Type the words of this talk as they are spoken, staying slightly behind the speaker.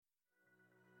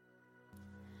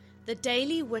The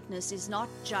Daily Witness is not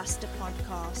just a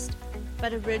podcast,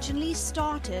 but originally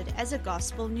started as a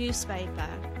gospel newspaper.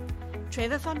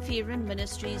 Trevor van Vieren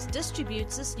Ministries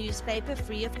distributes this newspaper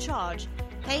free of charge,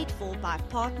 paid for by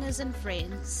partners and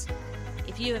friends.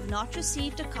 If you have not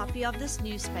received a copy of this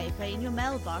newspaper in your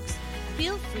mailbox,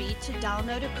 feel free to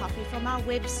download a copy from our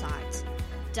website,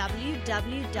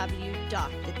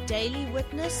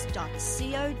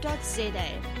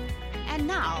 www.thedailywitness.co.za. And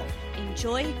now,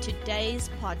 enjoy today's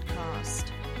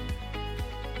podcast.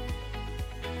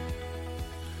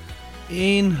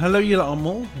 En hallo julle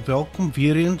almal, welkom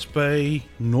weer eens by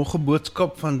nog 'n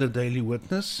boodskap van The Daily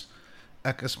Witness.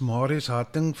 Ek is Marius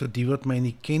Harting, vir die wat my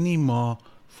nie ken nie, maar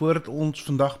voordat ons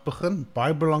vandag begin,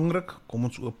 baie belangrik, kom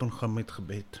ons open gaan met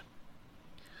gebed.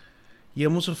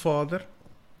 Hemelse Vader,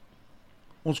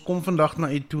 ons kom vandag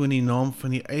na U toe in die naam van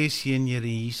die eie Seun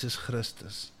Here Jesus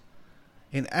Christus.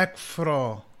 En ek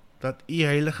vra dat U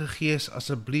Heilige Gees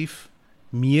asseblief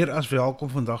meer as welkom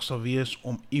vandag sal wees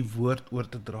om U woord oor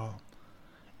te dra.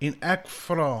 En ek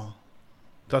vra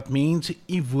dat mense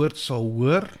U woord sal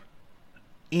hoor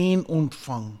en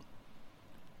ontvang.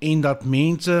 En dat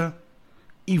mense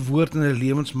U woord in hulle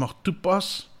lewens mag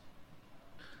toepas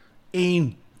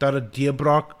en dat dit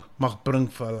deurbraak mag bring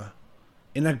vir hulle.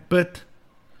 En ek bid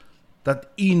dat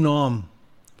U naam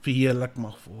verheerlik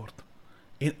mag word.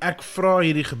 En ek vra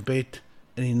hierdie gebed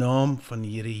in die naam van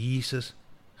die Here Jesus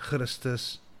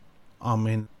Christus.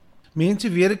 Amen. Mense,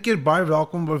 weer 'n keer baie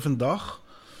welkom by vandag.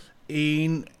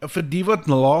 En vir die wat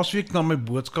laasweek na my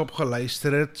boodskap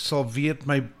geluister het, sal weet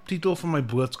my titel van my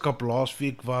boodskap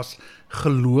laasweek was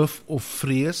Geloof of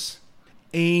Vrees.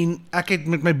 En ek het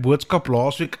met my boodskap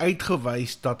laasweek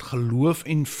uitgewys dat geloof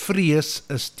en vrees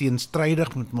is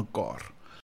teenstrydig met mekaar.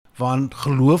 Want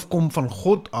geloof kom van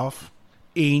God af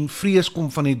en vrees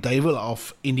kom van die duiwel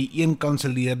af en die een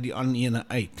kanselleer die ander ene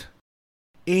uit.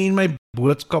 En my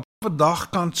boodskap vandag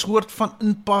kan soort van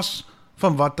inpas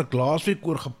van wat ek laasweek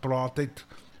oor gepraat het,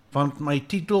 want my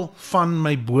titel van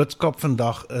my boodskap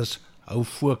vandag is Hou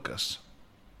Fokus.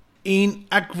 En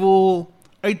ek wil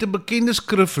uit 'n bekende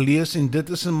skrif lees en dit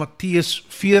is in Matteus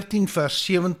 14 vers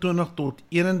 27 tot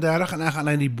 31 en ek gaan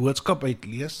uit die boodskap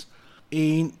uitlees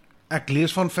en ek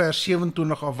lees van vers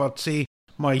 27 af wat sê,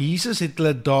 maar Jesus het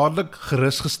hulle dadelik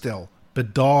gerusgestel,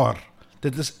 bedaar,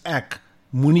 dit is ek,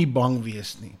 moenie bang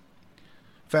wees nie.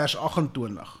 Vers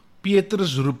 28,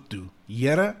 Petrus roep toe,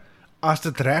 Here, as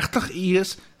dit regtig U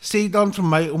is, sê dan vir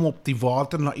my om op die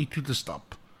water na U toe te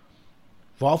stap.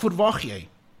 Waarvoor wag jy?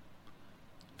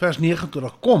 Vers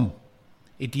 29, kom,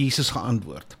 het Jesus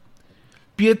geantwoord.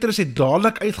 Petrus het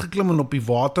dadelik uitgeklim en op die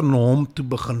water na hom toe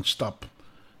begin stap.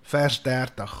 Vers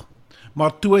 30,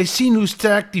 maar toe hy sien hoe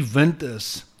sterk die wind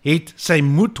is, het sy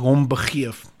moed hom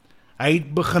begeef. Hy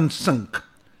het begin sink.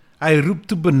 Hy roep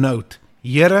toe benoud,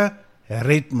 Here,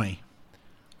 red my.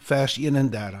 Vers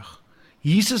 31,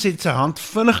 Jesus het sy hand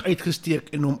vinnig uitgesteek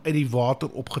en hom uit die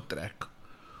water opgetrek.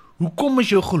 Hoekom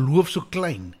is jou geloof so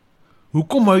klein?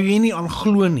 Hoekom hou jy nie aan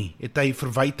glo nie, het hy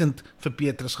verwytend vir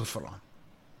Petrus gevra.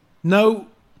 Nou,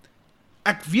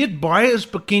 ek weet baie is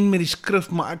bekend met die skrif,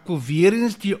 maar ek wil weer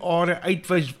eens die area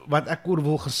uitwys wat ek oor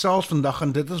wil gesels vandag,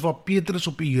 en dit is waar Petrus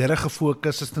op die Here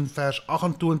gefokus is in vers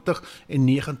 28 en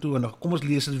 29. Kom ons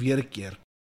lees dit weer 'n keer.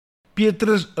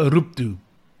 Petrus roep toe,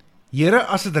 Here,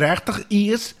 as dit regtig U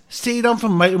is, sê dan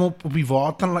vir my om op die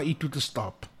water na U toe te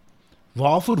stap.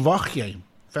 Waarvoor wag jy?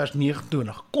 Vers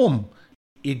 29, kom,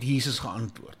 het Jesus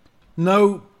geantwoord.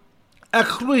 Nou, ek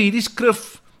glo hierdie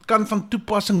skrif kan van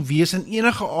toepassing wees in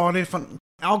enige area van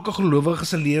elke gelowige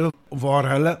se lewe waar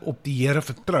hulle op die Here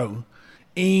vertrou.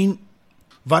 En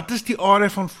wat is die area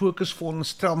van fokus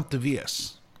veronderstel om te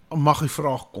wees? Mag die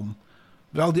vraag kom.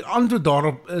 Wel, die antwoord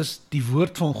daarop is die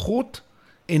woord van God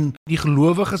en die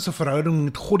gelowige se verhouding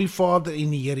met God die Vader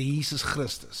en die Here Jesus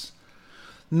Christus.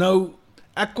 Nou,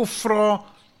 ek wil vra,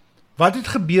 wat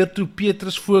het gebeur toe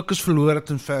Petrus fokus verloor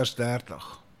het in vers 30?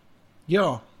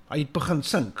 Ja, hy het begin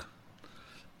sink.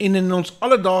 En in ons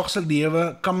alledaagse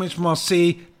lewe kan mens maar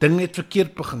sê, dinge het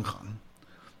verkeerd begin gaan.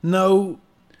 Nou,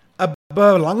 'n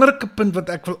belangrike punt wat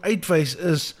ek wil uitwys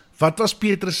is, wat was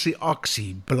Petrus se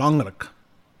aksie? Belangrik.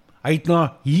 Hy het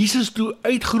na Jesus toe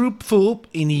uitgeroep vir hulp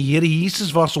en die Here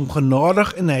Jesus was hom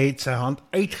genadig en hy het sy hand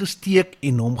uitgesteek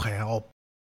en hom gehelp.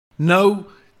 Nou,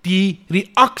 die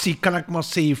reaksie kan ek maar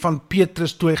sê van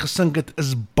Petrus toe hy gesink het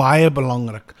is baie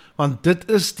belangrik, want dit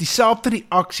is dieselfde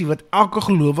reaksie wat elke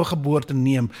gelowige behoort te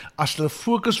neem as hulle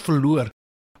fokus verloor,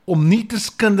 om nie te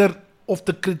skinder of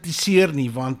te kritiseer nie,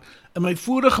 want in my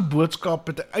vorige boodskap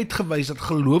het ek uitgewys dat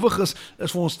gelowiges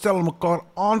is veronderstel om mekaar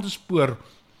aan te spoor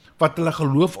wat hulle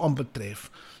geloof aanbetref.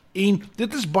 En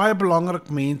dit is baie belangrik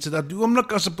mense, dat die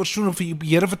oomblik as 'n persoon op die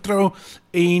Here vertrou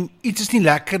en iets is nie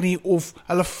lekker nie of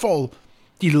hulle val,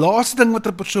 die laaste ding wat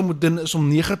 'n persoon moet doen is om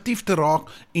negatief te raak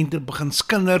en te begin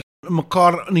skinder,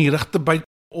 mekaar in die rug te byt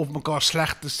of mekaar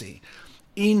sleg te sê.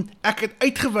 En ek het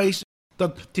uitgewys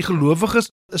dat die gelowiges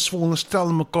is veronderstel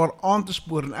om mekaar aan te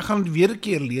spoor, en ek gaan dit weer 'n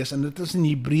keer lees, en dit is in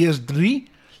Hebreërs 3,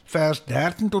 vers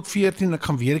 13 tot 14, ek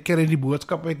gaan weer 'n keer uit die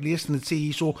boodskap uitlees, en dit sê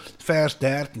hierso, vers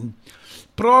 13,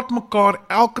 praat mekaar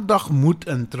elke dag moed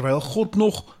in, terwyl God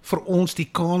nog vir ons die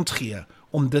kans gee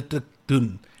om dit te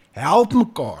doen. Help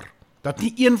mekaar, dat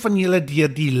nie een van julle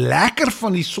deur die lekker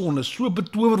van die sonde so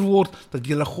betower word, dat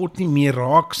julle God nie meer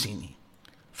raak sien nie.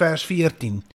 Vers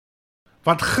 14,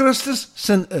 wat Christus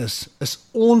sin is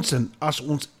ons sin as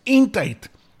ons eindtyd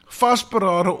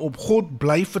vasberade op God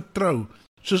bly vertrou,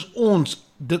 soos ons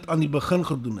dit aan die begin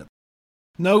gedoen het.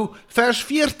 Nou, vers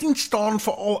 14 staan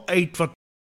veral uit wat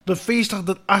bevestig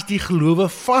dat as die gelowe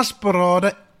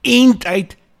vasberade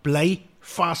eindtyd bly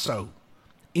vashou.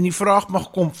 En die vraag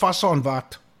mag kom, vashou aan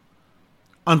wat?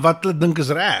 Aan wat hulle dink is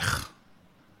reg.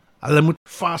 Hulle moet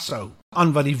vashou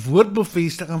aan wat die woord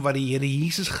bevestig en wat die Here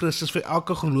Jesus Christus vir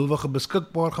elke gelowige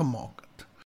beskikbaar gemaak het.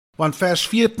 Want vers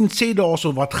 14 sê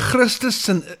daarso, wat Christus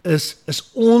sin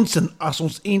is ons sin as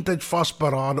ons eindtyd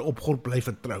vasberade op God bly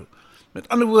vertrou. Met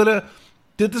ander woorde,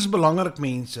 dit is belangrik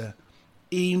mense,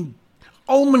 en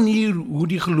al manier hoe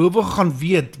die gelowige gaan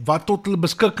weet wat tot hulle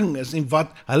beskikking is en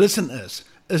wat hulle sin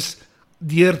is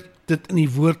deur dit in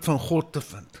die woord van God te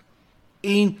vind.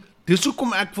 En dis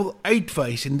hoekom ek wil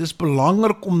uitwys, en dis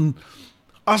belangrik om,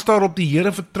 as daar op die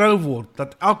Here vertrou word,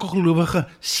 dat elke gelowige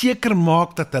seker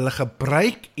maak dat hulle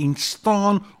gebruik en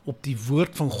staan op die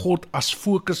woord van God as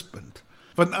fokuspunt.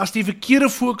 Want as die verkeerde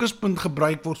fokuspunt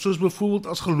gebruik word, soos byvoorbeeld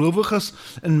as gelowiges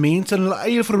in mense in hulle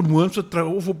eie vermoëns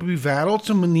vertrou, of op die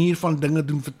wêreldse manier van dinge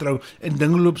doen vertrou, en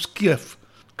dinge loop skeef,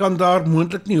 kan daar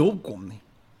moontlik nie hulp kom nie.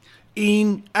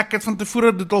 En ek het van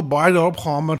tevore dit al baie daarop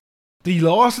gehamer, die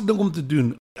laaste ding om te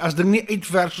doen, as ding nie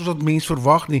uitwerk soos wat mens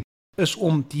verwag nie, is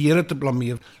om die Here te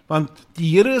blameer, want die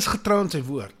Here is getrou in sy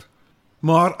woord.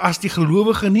 Maar as die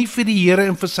gelowige nie vir die Here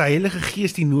en vir sy Heilige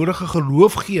Gees die nodige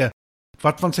geloof gee,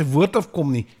 wat van sy woord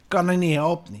afkom nie, kan hy nie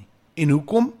help nie. En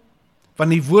hoekom?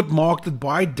 Want die woord maak dit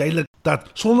baie duidelik, dat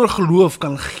sonder geloof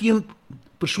kan geen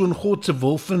persoon God se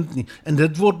wil vind nie, en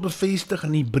dit word bevestig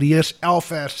in Hebreërs 11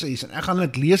 vers 6, en ek gaan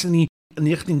dit lees in die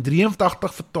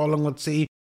 1983 vertaling wat sê,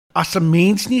 as 'n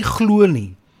mens nie glo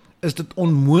nie, is dit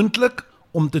onmoontlik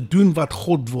om te doen wat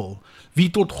God wil. Wie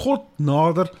tot God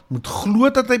nader, moet glo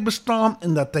dat hy bestaan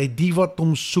en dat hy die wat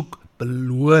hom soek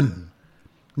beloon.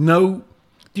 Nou,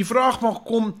 die vraag mag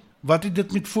kom, wat het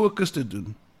dit met fokus te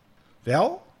doen?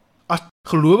 Wel, as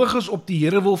gelowiges op die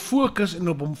Here wil fokus en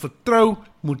op hom vertrou,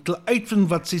 moet hulle uitvind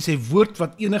wat sy woord,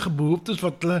 wat enige behoeftes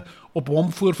wat hulle op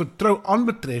hom voor vertrou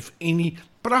aanbetref, en die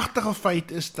pragtige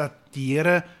feit is dat die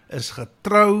Here is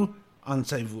getrou aan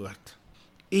sy woord.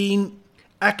 En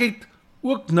ek het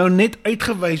ook nou net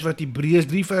uitgewys wat Hebreërs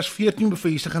 3 vers 14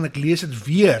 bevestig, en ek lees dit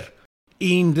weer,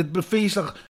 en dit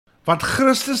bevestig, wat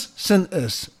Christus sin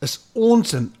is ons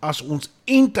sin as ons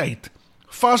eindtyd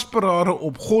vasberade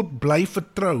op God bly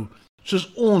vertrou, soos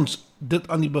ons dit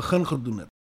aan die begin gedoen het.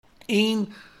 En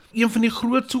een van die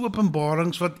grootste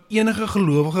openbarings wat enige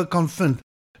gelowige kan vind,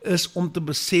 is om te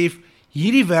besef,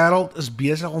 hierdie wêreld is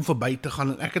besig om verby te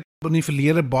gaan, en ek het in die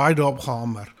verlede baie daarop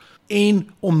gehamer, en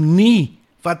om nie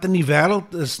wat in die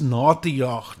wêreld is na te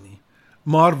jaag nie,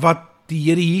 maar wat die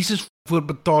Here Jesus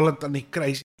voorbetaal het aan die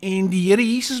kruis, en die Here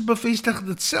Jesus bevestig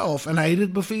dit self, en hy het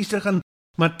dit bevestig in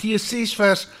Matteus 6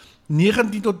 vers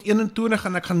 19 tot 21,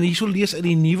 en ek gaan hierso lees in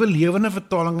die Nuwe Lewende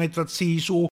Vertaling uit wat sê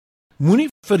hierso, moenie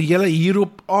vir julle hier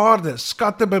op aarde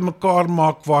skatte bymekaar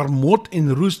maak waar mot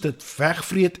en roes dit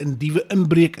wegvreet en diewe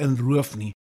inbreek en roof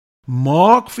nie.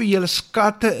 Maak vir julle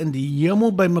skatte in die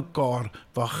hemel bymekaar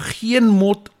waar geen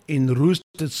mot en roes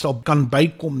dit sal kan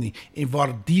bykom nie, en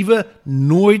waar diewe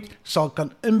nooit sal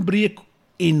kan inbreek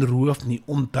en roof nie.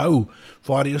 Onthou,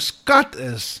 waar jou skat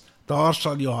is, daar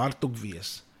sal jou hart ook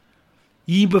wees.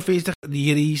 Hier bevestig die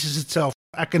Here Jesus dit self.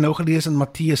 Ek het nou gelees in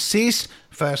Matteus 6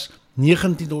 vers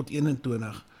 19 tot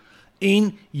 21.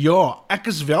 En ja, ek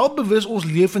is wel bewus ons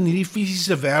leef in hierdie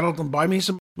fisiese wêreld, en baie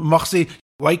mense mag sê,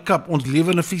 wake up, ons leef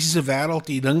in 'n fisiese wêreld,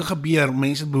 die dinge gebeur,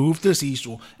 mense het behoeftes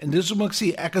hierso, en dis hoekom ek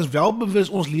sê, ek is wel bewus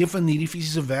ons leef in hierdie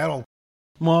fisiese wêreld,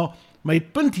 maar my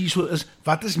punt hierso is,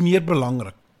 wat is meer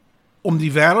belangrik? Om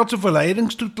die wêreldse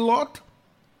verleidings toe te laat?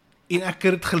 En ek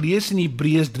het dit gelees in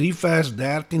Hebreërs 3 vers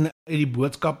 13 uit die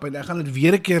boodskap, en ek gaan dit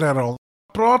weer 'n keer herhaal.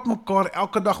 Praat mekaar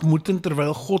elke dag moed in,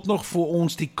 terwyl God nog vir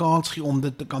ons die kans gee om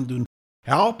dit te kan doen.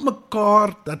 Help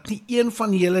mekaar dat nie een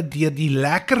van julle deur die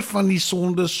lekker van die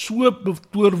sonde so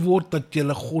betoor word dat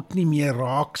julle God nie meer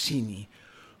raak sien nie.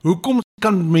 Hoekom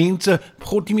kan mense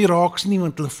God nie meer raak sien nie,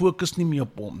 want hulle fokus nie meer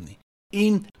op hom nie?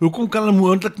 En hoekom kan hulle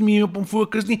moontlik nie meer op hom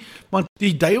fokus nie? Want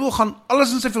die duiwel gaan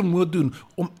alles in sy vermoë doen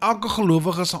om elke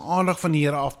gelowige se aandag van die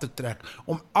Here af te trek,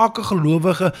 om elke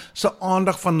gelowige se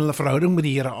aandag van hulle verhouding met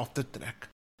die Here af te trek.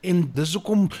 En dis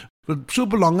hoekom wat so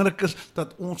belangrik is,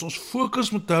 dat ons fokus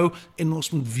moet hou, en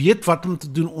ons moet weet wat om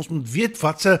te doen, ons moet weet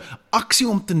wat se aksie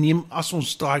om te neem as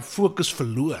ons daai fokus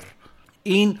verloor.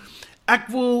 En ek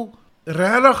wil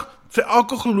regtig vir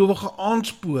elke gelowige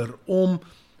aanspoor om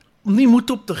nie moed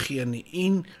op te gee nie,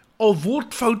 en al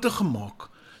word foute gemaak,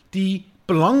 die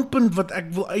belangpunt wat ek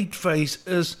wil uitwys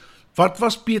is, wat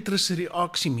was Petrus se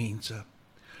reaksie, mense?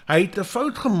 Hy het 'n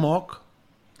fout gemaak,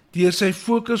 deur sy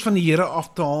fokus van die Here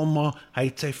af te haal, maar hy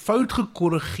het sy fout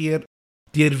gekorrigeer,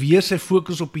 deur weer sy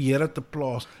fokus op die Here te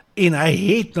plaas, en hy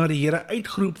het na die Here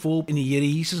uitgeroep vir hulp, en die Here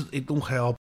Jesus het hom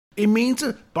gehelp. En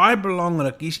mense, baie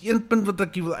belangrik, hier is een punt wat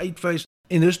ek wil uitwys,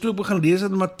 en dis toe ek begin lees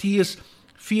in Matteus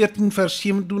 14 vers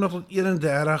 27 tot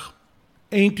 31,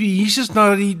 en toe Jesus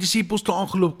na die disippels toe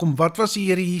aangeloop kom, wat was die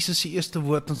Here Jesus se eerste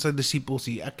woord aan sy disippels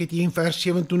hier? Ek het hier in vers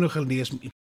 27 gelees,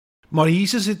 maar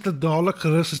Jesus het dit dadelik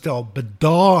gerusgestel,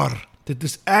 bedaar, dit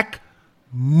is ek,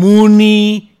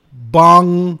 moenie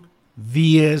bang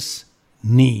wees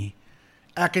nie.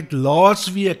 Ek het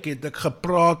laasweek het ek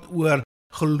gepraat oor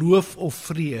geloof of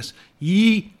vrees.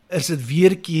 Hier is dit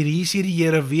weer keer, hier sê die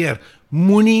Here weer,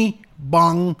 moenie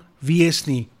bang wees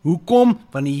nie. Hoekom?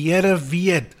 Want die Here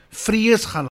weet, vrees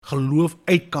gaan geloof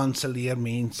uitkanselleer,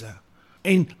 mense.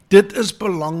 En dit is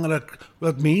belangrik,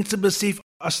 dat mense besef,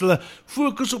 as hulle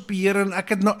fokus op die Here, en ek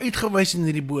het nou uitgewys in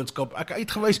hierdie boodskap, ek het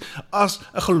uitgewys as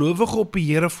 'n gelowige op die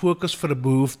Here fokus vir 'n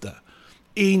behoefte,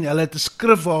 en hulle het 'n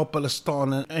skrif waarop hulle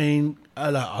staan, en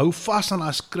hulle hou vas aan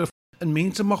 'n skrif, en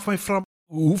mense mag my vra,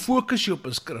 hoe fokus jy op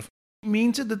 'n skrif?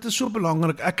 Mense, dit is so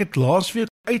belangrik, ek het laasweek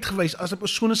uitgewys, as 'n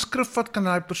persoon 'n skrif vat, kan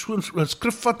hy 'n persoon 'n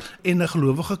skrif vat, en 'n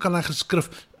gelowige kan hy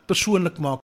geskrif persoonlik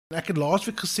maak. Ek het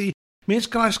laasweek gesê, mense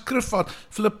kan hy skrif vat,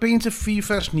 Filippense 4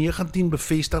 vers 19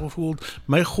 bevestig byvoorbeeld,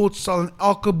 my God sal in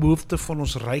elke behoefte van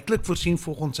ons ryklik voorsien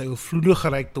volgens sy oorvloedige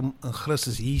rykdom in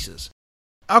Christus Jesus.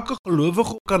 Elke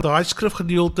gelowige kan daai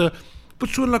skrifgedeelte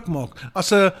persoonlik maak.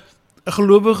 As 'n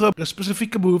gelowige 'n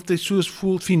spesifieke behoefte soos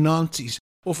voel finansies,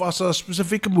 of as 'n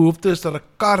spesifieke behoefte is dat 'n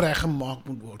kar reggemaak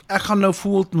moet word. Ek gaan nou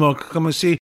voorbeeld maak, ek kan maar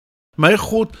sê, my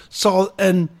God sal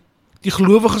in die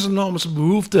gelowige se naam se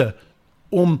behoefte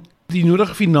om die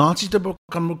nodige finansies te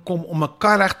kan bekom, om 'n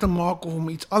kar reg te maak, of om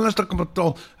iets anders te kan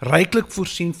betaal, ryklik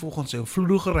voorsien volgens sy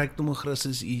oorvloedige rykdom in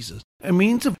Christus Jesus. En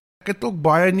mense, ek het ook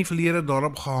baie in die verlede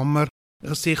daarop gehamer, en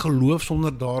gesê, geloof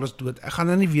sonder daar is dood. Ek gaan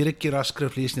nou nie weer 'n keer as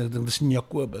skrif lees nie, ek dink dit is in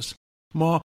Jakobus.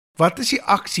 Maar wat is die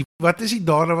aksie? Wat is die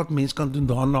dade wat mens kan doen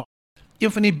daarna?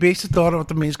 Een van die beste dade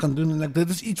wat 'n mens kan doen, en dit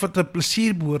is iets wat 'n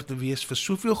plesier behoort te wees vir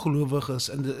soveel gelowiges,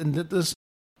 en dit is,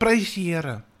 prys die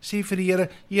Here. Sê vir die Here,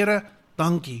 Here,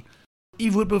 dankie.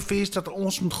 U woord bevestig dat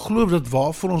ons moet glo dat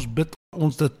waarvoor ons bid,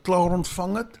 ons dit klaar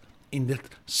ontvang het, en dit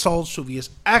sal so wees.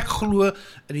 Ek glo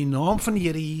in die naam van die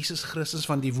Here Jesus Christus,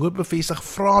 want die woord bevestig,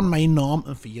 vra in my naam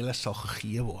en vir julle sal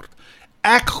gegee word.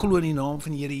 Ek glo in die naam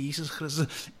van die Here Jesus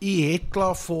Christus, u het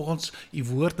klaar volgens u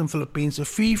woord in Filippense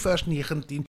 4 vers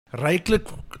 19, ryklik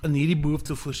in hierdie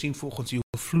behoefte voorsien volgens u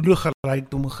oorvloedige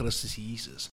rykdom in Christus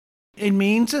Jesus. En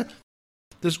mense,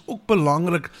 dit is ook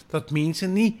belangrik dat mense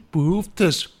nie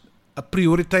behoeftes 'n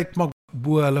prioriteit maak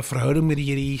bo hulle verhouding met die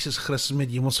Here Jesus Christus, met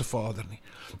die Hemelse Vader nie.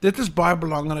 Dit is baie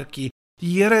belangrik hier.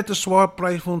 Die Here het 'n swaar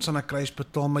prys vir ons aan 'n kruis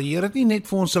betaal, maar die Here het nie net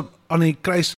vir ons aan die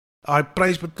kruis daai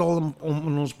prys betaal om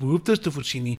in ons behoeftes te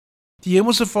voorsien nie. Die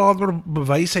Hemelse Vader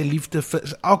bewys sy liefde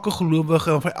vir elke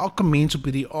gelowige en vir elke mens op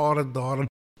hierdie aarde daarin.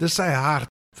 Dis sy hart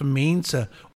vir mense.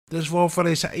 Dis waarvoor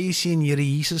hy sy eie seun Here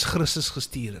Jesus Christus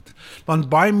gestuur het. Want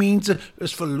baie mense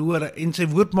is verlore, en sy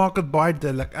woord maak dit baie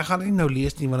duidelik. Ek gaan nie nou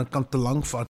lees nie, want dit kan te lank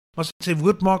vat. Maar sy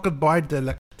woord maak dit baie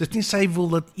duidelik. Dit is nie sy wil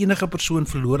dat enige persoon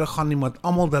verlore gaan nie, maar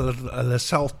almal dat hulle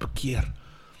self bekeer.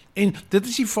 En dit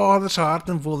is die Vader se hart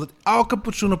en wil, dat elke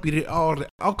persoon op hierdie aarde,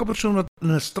 elke persoon wat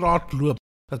in 'n straat loop,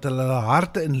 dat hulle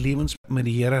harte en lewens met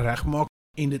die Here regmaak,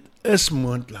 en dit is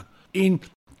moontlik. En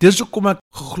dis hoekom ek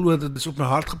geglo dat dit is op my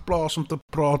hart geplaas om te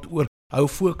praat oor hou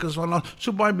fokus, want daar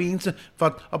so baie mense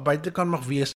wat op buitekant mag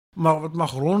wees, maar wat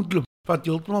mag rondloop, wat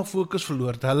heeltemal fokus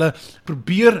verloor. Hulle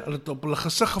probeer, hulle het op hulle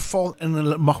gesig geval, en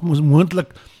hulle mag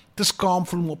moontlik te skaam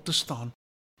voel om op te staan.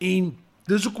 En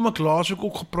dis hoekom ek laasweek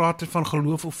ook gepraat het van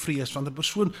geloof of vrees, want 'n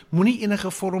persoon moenie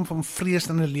enige vorm van vrees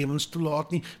in 'n lewens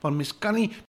toelaat nie, want mens kan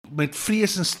nie met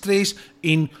vrees en stres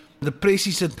en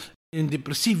depressie sit en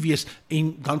depressief wees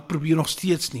en dan probeer nog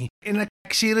steeds nie. En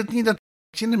ek sê dit nie dat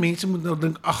ek sê mense moet nou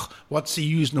dink, ag, what's the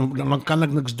use, nou, dan kan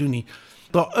ek niks doen nie.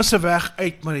 Daar is 'n weg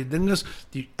uit, maar die ding is,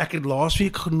 ek het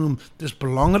laasweek genoem, dit is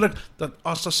belangrik dat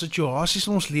as daar situasies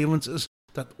in ons lewens is,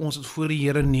 dat ons dit voor die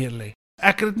Here neerlê.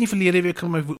 Ek het dit nie verlede week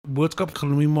in my boodskap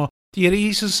genoem nie, maar die Here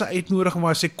Jesus se uitnodiging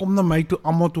waar hy sê, kom na my toe,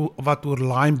 almal toe wat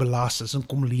oorlaai en belas is, en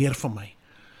kom leer van my.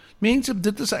 Mense,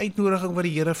 dit is 'n uitnodiging wat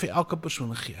die Here vir elke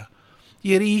persoon gee.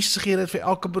 Die Here Jesus gee dit vir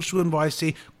elke persoon waar hy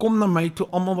sê, kom na my toe,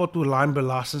 almal wat oorlaai en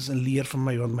belas is, en leer van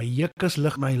my, want my juk is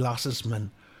lig, my las is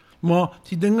min. Maar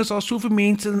die ding is, al soveel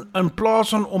mense in plaas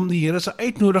van om die Here se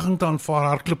uitnodiging te aanvaar,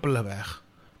 hardloop hulle weg.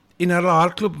 En hulle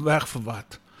hardloop weg vir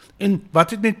wat? En wat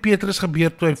het met Petrus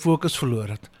gebeur toe hy fokus verloor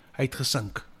het? Hy het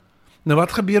gesink. Nou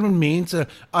wat gebeur met mense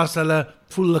as hulle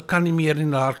voel hulle kan nie meer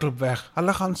en hulle hardloop weg?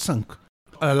 Hulle gaan sink.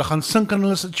 Hulle gaan sink in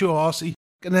hulle situasie.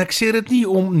 En ek sê dit nie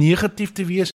om negatief te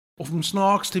wees of om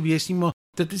snaaks te wees nie, maar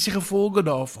dit is die gevolge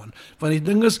daarvan. Want die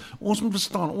ding is, ons moet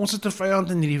verstaan, ons het 'n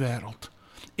vyand in hierdie wêreld.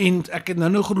 En ek het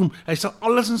nou genoem, hy sal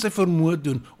alles in sy vermoë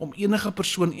doen om enige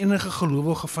persoon, enige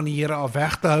gelowige van die Here af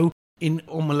weg te hou en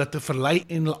om hulle te verlei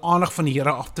en hulle aandag van die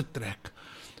Here af te trek.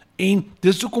 En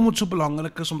dis hoekom dit so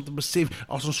belangrik is om te besef,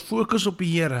 as ons fokus op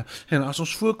die Here en as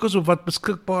ons fokus op wat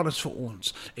beskikbaar is vir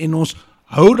ons en ons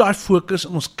hou daai fokus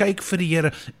en ons kyk vir die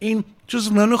Here en soos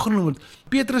ek nou nog genoem het,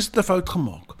 Petrus het 'n fout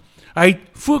gemaak. Hy het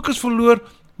fokus verloor,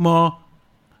 maar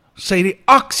sy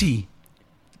reaksie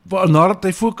nadat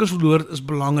hy fokus verloor is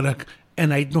belangrik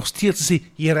en hy het nog steeds gesê,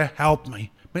 Here, help my.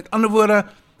 Met ander woorde,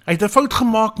 hy het 'n fout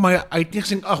gemaak, maar hy het nie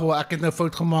gesê, ag, wel, ek het nou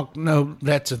fout gemaak, nou,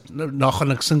 that's it, nou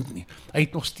gaan ek sink nie. Hy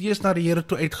het nog steeds na die Here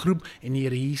toe uitgeroep en die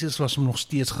Here Jesus was hom nog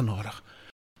steeds genadig.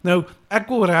 Nou, ek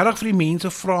wil regtig vir die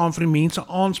mense vra en vir die mense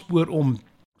aanspoor om,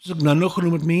 soos ek nou nog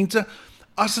genoem het, mense,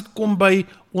 as dit kom by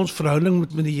ons verhouding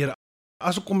met die Here,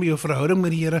 as dit kom by jou verhouding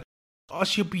met die Here,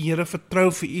 as jy op die Here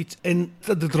vertrou vir iets en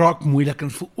dit raak moeilik en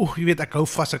voel, jy weet, ek hou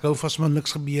vas, maar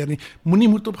niks gebeur nie, moenie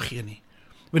moed opgee nie.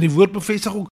 Want die woord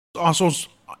bevestig ook, as ons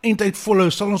eindtyd volhou,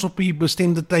 sal ons op die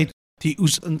bestemde tyd die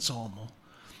oes insamel.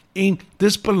 En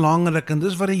dis belangrik en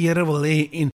dis wat die Here wil hê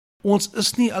en ons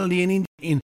is nie alleen nie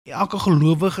en elke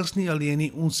gelowige is nie alleen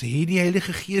nie, ons het die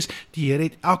Heilige Gees, die Here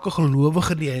het elke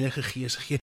gelowige die Heilige Gees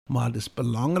gegee, maar dis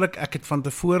belangrik, ek het van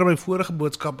tevore my vorige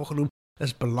boodskappe genoem,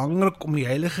 is belangrik om die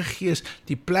Heilige Gees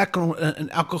die plek in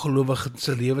elke gelowige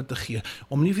se lewe te gee,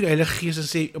 om nie vir die Heilige Gees te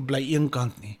sê, bly een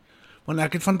kant nie, want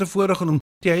ek het van tevore genoem,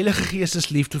 die Heilige Gees is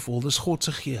liefdevol, dis God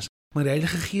se Gees, maar die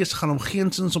Heilige Gees gaan hom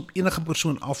geensins op enige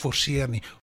persoon afforceer nie.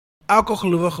 Elke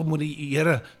gelowige moet die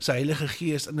Here se Heilige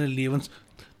Gees in hulle lewens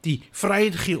die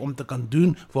vryheid gee om te kan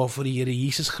doen waarvoor die Here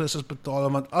Jesus Christus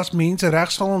betaal, want as mense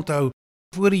reg sal onthou,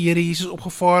 voor die Here Jesus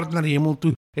opgevaar het na die hemel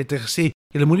toe, het hy gesê,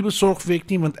 julle moet nie besorg wees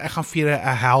nie, want ek gaan vir julle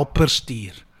 'n helper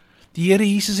stuur. Die Here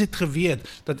Jesus het geweet,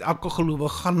 dat elke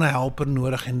gelowige gaan 'n helper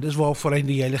nodig, en dis waarvoor hy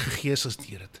die Heilige Gees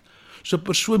gestuur het. So 'n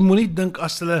persoon moet nie dink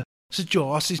as hulle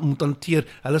situasies moet hanteer,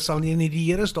 hulle sal nie,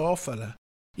 die Here is daar vir hulle.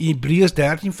 In Hebreërs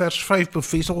 13 vers 5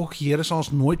 bevestig ook, die Here sal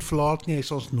ons nooit verlaat nie, hy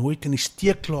sal ons nooit in die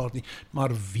steek laat nie,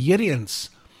 maar weer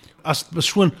eens, as die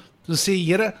persoon sê,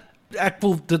 Here, ek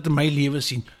wil dit in my lewe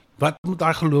sien, wat moet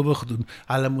daai gelowige doen?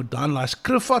 Hulle moet dan daai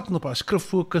skrif vat en op daai skrif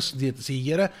fokus, dit sê,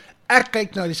 Here, ek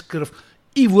kyk na die skrif,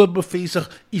 U woord bevestig,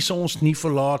 U sal ons nie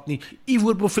verlaat nie, U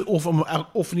woord bevestig,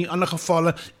 of in die ander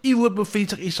gevalle, U woord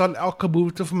bevestig, U sal elke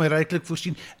behoefte vir my ryklik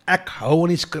voorsien, ek hou aan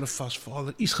die skrif vas,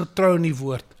 Vader, U is getrou in die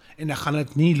woord, en ek gaan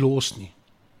dit nie los nie.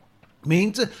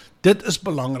 Mense, dit is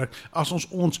belangrik, as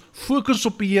ons fokus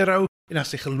op die Here hou, en as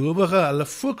die gelowige, hulle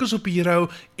fokus op die Here hou,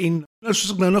 en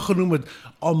soos ek nou nog genoem het,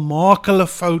 al maak hulle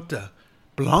foute,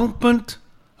 belangpunt,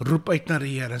 roep uit na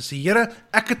die Here, en sê, Here,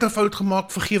 ek het 'n fout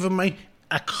gemaak, vergewe my,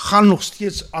 ek gaan nog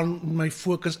steeds aan my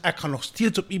fokus, ek gaan nog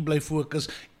steeds op U bly fokus,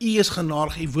 U is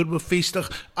genadig, U woord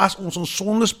bevestig, as ons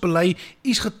sondes bely, U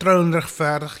is getrou en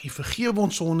regverdig, U vergewe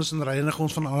ons sondes en reinig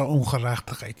ons van alle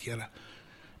ongeregtigheid, Here.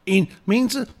 En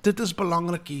mense, dit is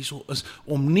belangrik hierso, is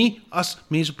om nie as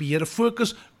mense op die Here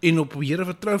fokus en op die Here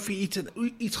vertrou vir iets en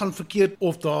iets gaan verkeerd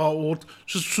of daar word,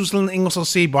 soos hulle in Engels sal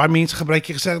sê, baie mense gebruik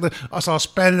die gesegde, as daar 'n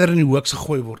spanner in die hoek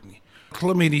gegooi word nie.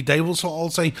 Glo my, die duiwel sal al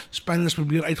sy spanners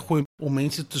probeer uitgooi om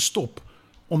mense te stop,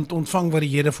 om te ontvang wat die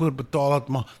Here voor betaal het,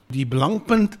 maar die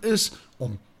belangpunt is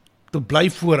om te bly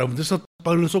voorhou, want dis wat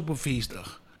Paulus ook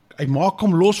bevestig. Hy maak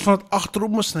hom los van wat agter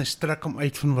hom is en hy strek hom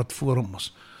uit van wat voor hom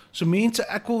is. So mense,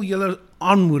 ek wil julle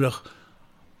aanmoedig,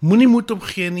 moenie moed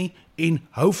opgee nie en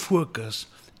hou fokus.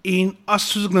 En as,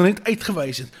 soos ek nou net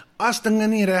uitgewys het, as dinge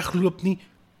nie reg loop nie,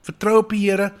 vertrou op die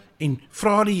Here en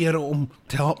vra die Here om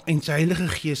te help, en sy Heilige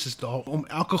Gees is daar om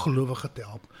elke gelowige te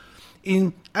help.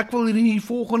 En ek wil hierdie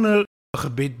volgende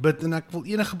gebed bid en ek wil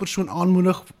enige persoon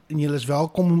aanmoedig en julle is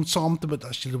welkom om saam te bid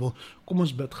as julle wil. Kom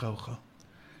ons bid gou.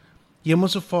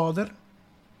 Hemelse Vader,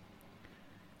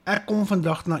 ek kom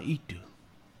vandag na U toe.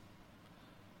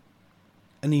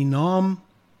 In die naam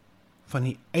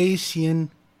van die eie Seun,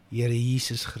 Here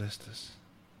Jesus Christus.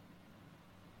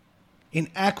 En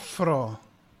ek vra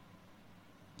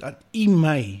dat U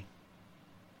my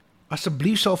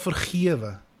asseblief sal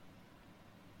vergewe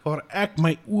waar ek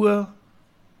my oë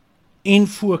en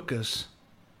fokus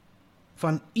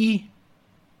van U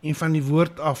en van die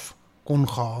woord af kon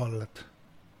gehaal het.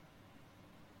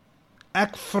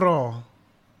 Ek vra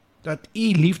dat U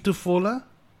liefdevolle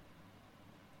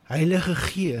Heilige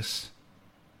Gees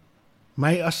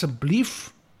my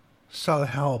asseblief sal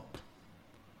help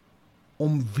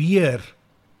om weer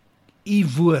U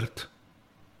woord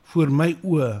voor my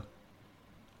oë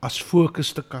as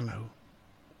fokus te kan hou.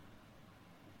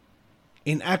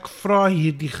 En ek vra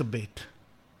hierdie gebed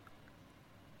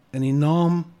in die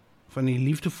naam van die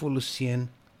liefdevolle Seun,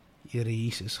 Here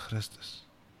Jesus Christus.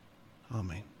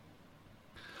 Amen.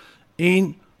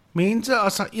 En mense,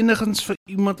 as daar enigins vir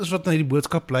iemand is wat na die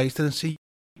boodskap luister en sê,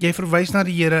 jy verwys na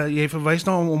die Here, jy verwys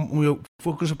na om jou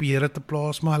fokus op die Here te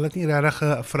plaas, maar hulle het nie regtig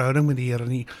 'n verhouding met die Here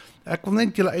nie. Ek wil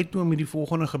net julle uitnooi om die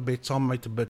volgende gebed saam met my te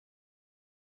bid.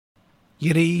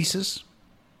 Here Jesus,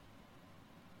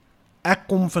 ek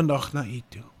kom vandag na U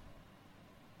toe.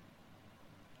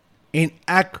 En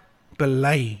ek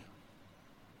bely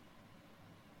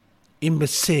en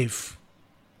besef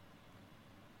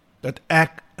dat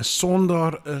ek 'n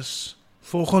sondaar is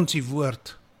volgens U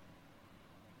woord.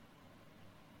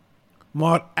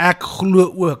 Maar ek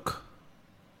glo ook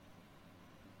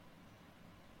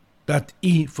dat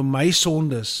U vir my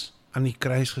sondes aan die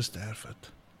kruis gesterf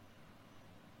het.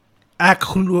 Ek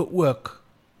glo ook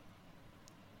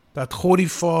dat God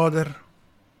die Vader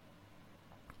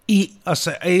U as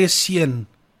sy eie Seun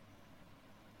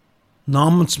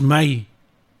namens my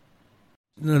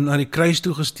na die kruis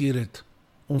toe gestuur het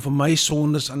om vir my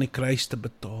sondes aan die kruis te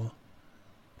betaal.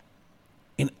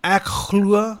 En ek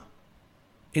glo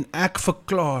en ek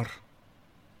verklaar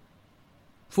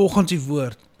volgens U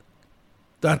woord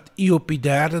dat U op die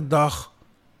 3de dag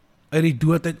uit die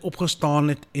dood uit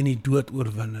opgestaan het en die dood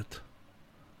oorwin het.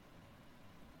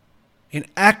 En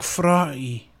ek vra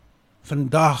U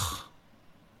vandag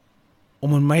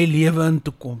om in my lewe in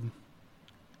te kom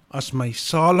as my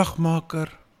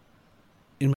saligmaker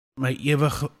en my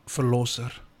ewige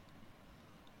verlosser.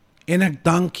 En ek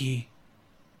dank U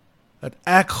dat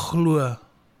ek glo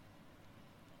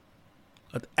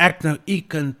dat ek nou U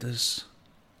kind is.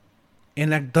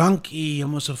 En ek dank U,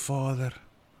 Hemelse Vader,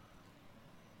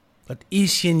 dat U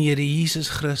Seun Here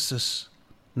Jesus Christus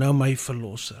nou my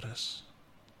verlosser is.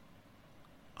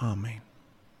 Amen.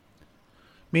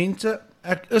 Mense,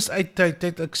 ek is uit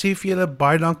tyd. Ek sê vir julle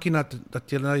baie dankie dat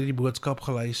julle na hierdie boodskap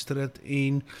geluister het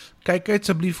en kyk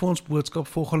asseblief vir ons boodskap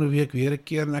volgende week weer 'n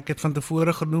keer en ek het van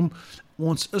tevore genoem,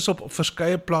 ons is op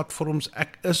verskeie platforms.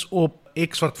 Ek is op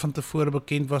X wat van tevore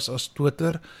bekend was as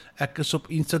Twitter. Ek is op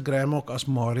Instagram ook as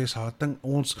Marius Hatting.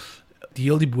 Ons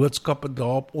deel die boodskappe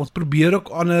daarop. Ons probeer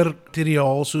ook ander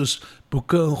materiaal soos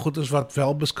boeke en goeders wat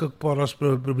wel beskikbaar is,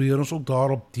 probeer ons ook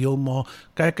daarop deel, maar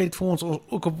kyk uit vir ons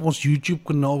ook op ons YouTube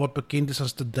kanaal wat bekend is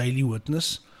as The Daily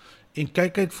Witness. En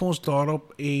kyk uit vir ons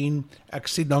daarop en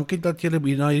ek sê dankie dat julle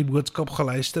na hierdie boodskap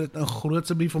geluister het en groot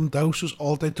asseblief onthou soos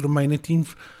altyd Romeine 10,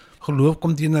 geloof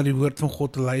kom deur na die woord van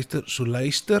God te luister, so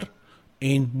luister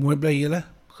en mooi bly julle,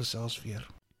 gesels weer.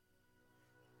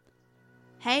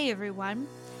 Hey everyone,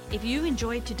 if you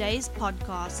enjoyed today's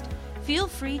podcast, feel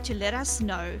free to let us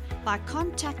know by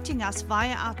contacting us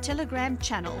via our Telegram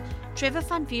channel, Trevor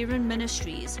van Vieren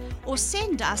Ministries, or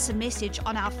send us a message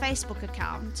on our Facebook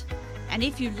account. And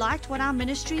if you liked what our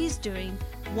ministry is doing,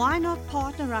 why not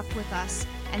partner up with us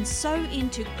and sow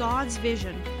into God's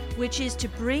vision, which is to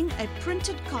bring a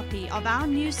printed copy of our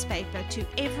newspaper to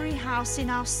every house in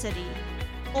our city.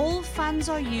 All funds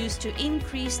are used to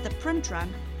increase the print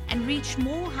run and reach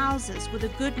more houses with the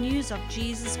good news of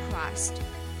Jesus Christ.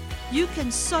 You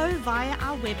can sow via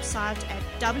our website at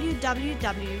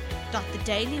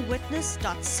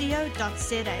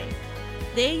www.thedailywitness.co.za.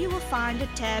 There you will find a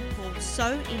tab called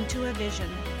Sow into a Vision.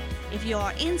 If you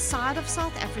are inside of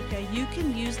South Africa, you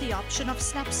can use the option of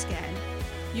SnapScan.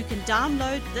 You can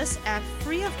download this app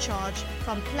free of charge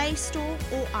from Play Store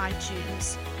or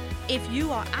iTunes. If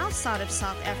you are outside of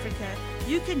South Africa,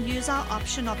 you can use our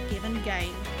option of Give and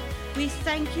Gain. We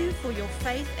thank you for your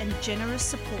faith and generous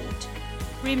support.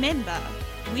 Remember,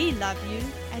 we love you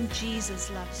and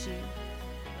Jesus loves you.